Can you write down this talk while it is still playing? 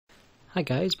Hi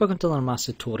guys, welcome to another maths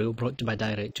tutorial brought to you by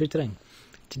Direct Tutoring.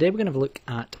 Today we're going to have a look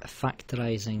at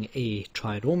factorising a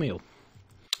trinomial.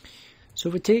 So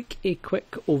if we take a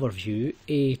quick overview,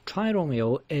 a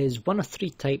trinomial is one of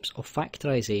three types of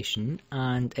factorisation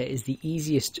and it is the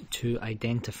easiest to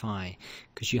identify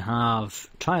because you have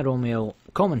trinomial,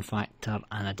 common factor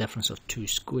and a difference of two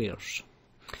squares.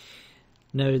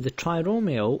 Now the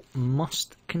trinomial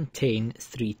must contain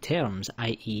three terms,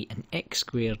 i.e. an x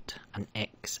squared, an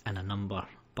x and a number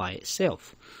by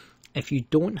itself. If you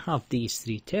don't have these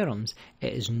three terms,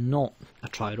 it is not a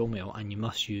trinomial and you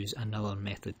must use another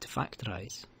method to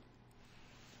factorise.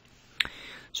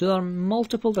 So there are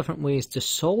multiple different ways to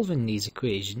solving these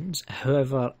equations.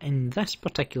 However, in this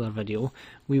particular video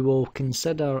we will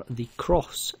consider the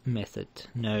cross method.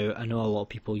 Now I know a lot of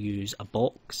people use a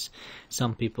box,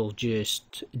 some people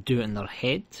just do it in their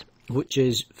head, which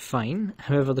is fine.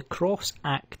 However, the cross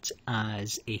acts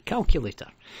as a calculator,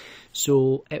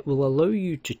 so it will allow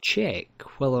you to check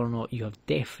whether or not you have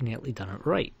definitely done it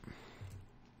right.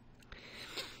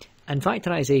 And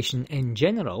factorisation in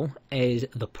general is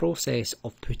the process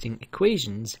of putting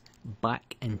equations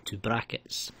back into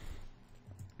brackets.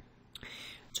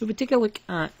 So if we take a look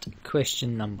at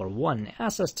question number 1, it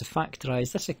asks us to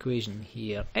factorise this equation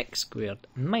here, x squared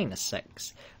minus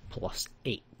 6 plus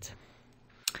 8.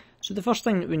 So the first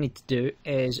thing that we need to do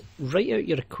is write out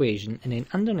your equation and then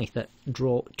underneath it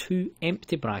draw two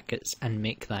empty brackets and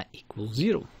make that equal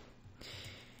 0.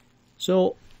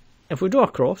 So if we draw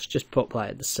a cross, just pop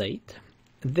that at the side,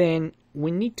 then we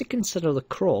need to consider the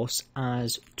cross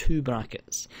as two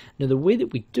brackets. Now the way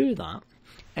that we do that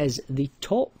is the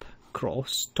top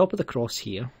of the cross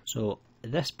here, so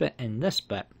this bit and this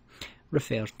bit,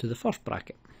 refers to the first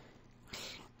bracket.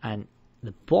 And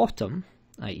the bottom,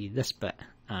 i.e. this bit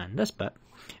and this bit,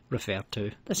 refer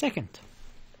to the second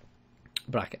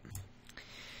bracket.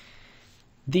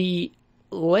 The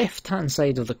left hand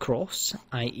side of the cross,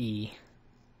 i.e.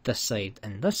 this side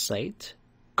and this side,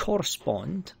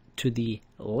 correspond to the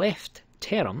left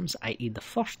terms, i.e. the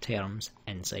first terms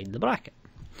inside the bracket.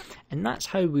 And that's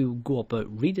how we will go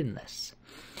about reading this.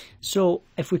 So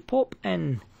if we pop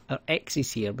in our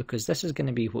x's here, because this is going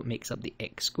to be what makes up the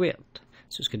x squared,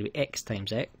 so it's going to be x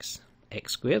times x,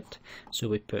 x squared, so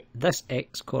we put this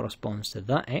x corresponds to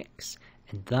that x,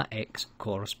 and that x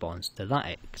corresponds to that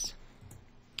x.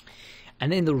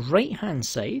 And then the right hand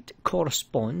side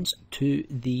corresponds to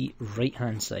the right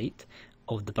hand side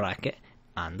of the bracket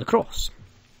and the cross.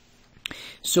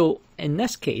 So in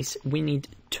this case we need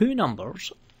two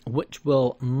numbers which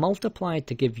will multiply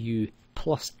to give you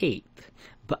plus 8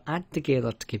 but add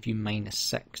together to give you minus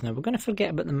 6. Now we're going to forget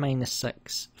about the minus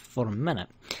 6 for a minute.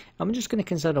 I'm just going to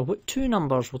consider what two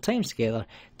numbers will times together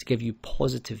to give you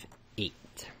positive 8.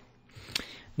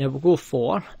 Now we'll go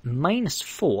for minus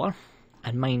 4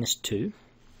 and minus 2.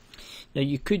 Now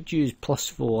you could use plus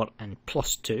 4 and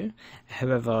plus 2,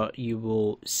 however you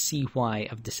will see why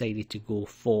I've decided to go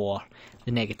for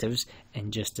the negatives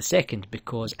in just a second,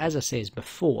 because as I said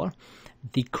before,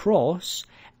 the cross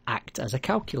acts as a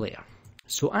calculator.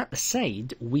 So at the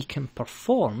side we can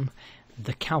perform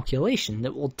the calculation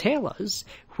that will tell us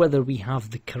whether we have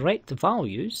the correct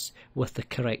values with the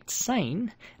correct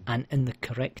sign and in the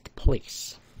correct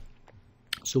place.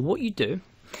 So what you do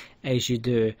is you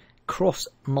do cross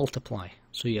multiply.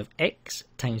 So you have x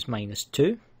times minus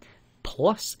 2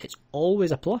 plus, it's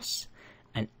always a plus,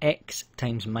 and x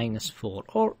times minus 4,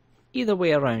 or either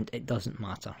way around, it doesn't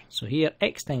matter. So here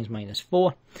x times minus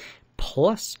 4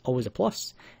 plus, always a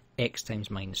plus, x times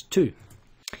minus 2.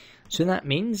 So that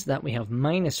means that we have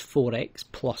minus 4x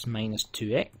plus minus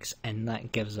 2x, and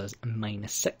that gives us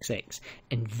minus 6x,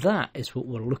 and that is what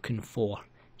we're looking for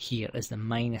here, is the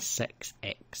minus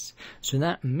 6x. So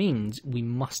that means we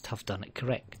must have done it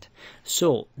correct.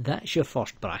 So that's your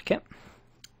first bracket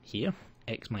here,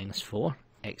 x minus 4,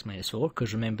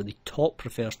 because remember the top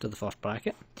refers to the first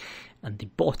bracket and the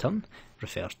bottom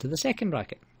refers to the second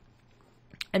bracket.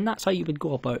 And that's how you would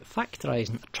go about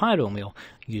factorising a trinomial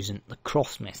using the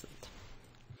cross method.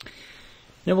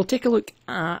 Now we'll take a look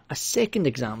at a second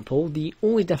example, the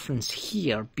only difference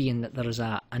here being that there is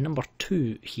a number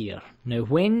 2 here. Now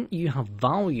when you have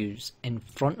values in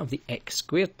front of the x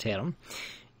squared term,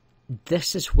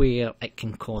 this is where it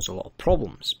can cause a lot of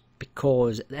problems,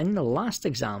 because in the last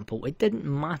example it didn't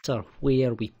matter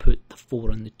where we put the 4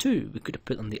 and the 2, we could have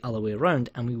put them the other way around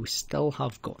and we would still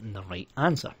have gotten the right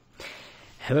answer.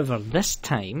 However, this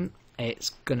time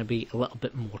it's going to be a little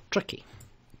bit more tricky.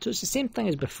 So it's the same thing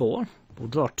as before. We'll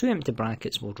draw two empty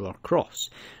brackets, we'll draw a cross.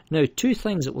 Now two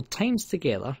things that will times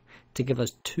together to give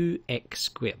us 2x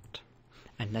squared.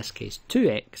 In this case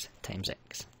 2x times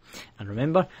x. And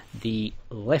remember, the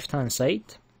left hand side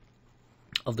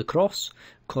of the cross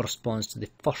corresponds to the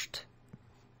first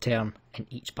term in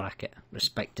each bracket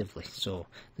respectively. So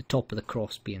the top of the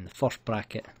cross being the first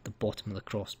bracket, the bottom of the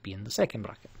cross being the second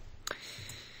bracket.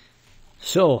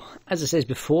 So as I said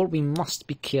before, we must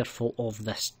be careful of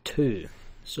this 2.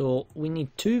 So we need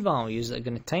two values that are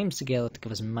going to times together to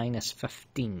give us minus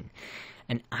 15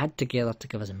 and add together to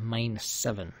give us minus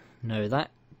 7. Now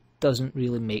that doesn't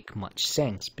really make much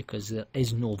sense because there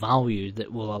is no value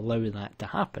that will allow that to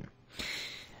happen.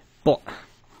 But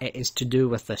it is to do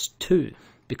with this 2,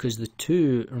 because the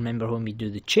 2, remember when we do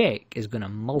the check, is going to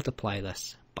multiply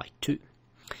this by 2.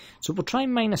 So we'll try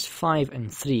minus 5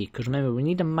 and 3, because remember we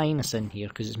need a minus in here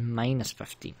because it's minus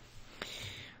 15.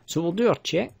 So we'll do our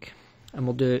check, and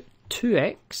we'll do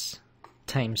 2x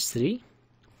times 3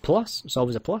 plus, it's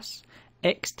always a plus,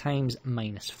 x times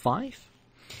minus 5.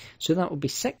 So that will be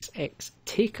 6x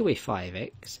take away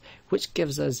 5x, which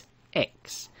gives us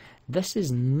x. This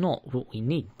is not what we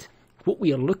need. What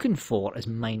we are looking for is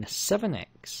minus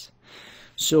 7x.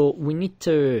 So we need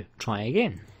to try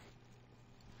again.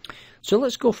 So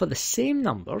let's go for the same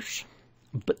numbers,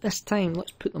 but this time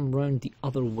let's put them round the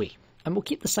other way. And we'll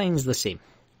keep the signs the same.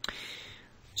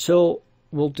 So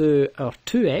we'll do our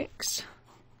 2x,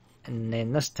 and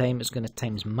then this time it's going to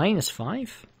times minus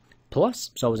 5,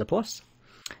 plus, it's always a plus,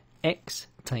 x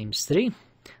times 3.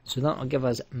 So that will give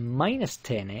us minus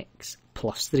 10x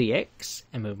plus 3x,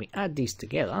 and when we add these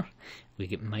together, we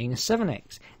get minus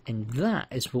 7x, and that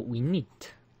is what we need.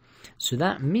 So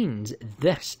that means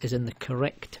this is in the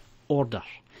correct order.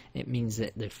 It means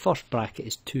that the first bracket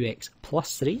is 2x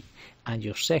plus 3, and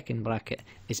your second bracket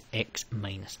is x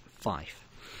minus 5.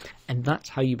 And that's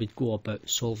how you would go about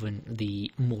solving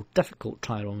the more difficult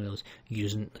trinomials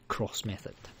using the cross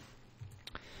method.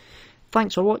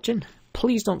 Thanks for watching.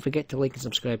 Please don't forget to like and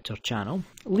subscribe to our channel.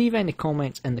 Leave any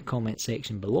comments in the comment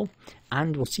section below,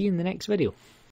 and we'll see you in the next video.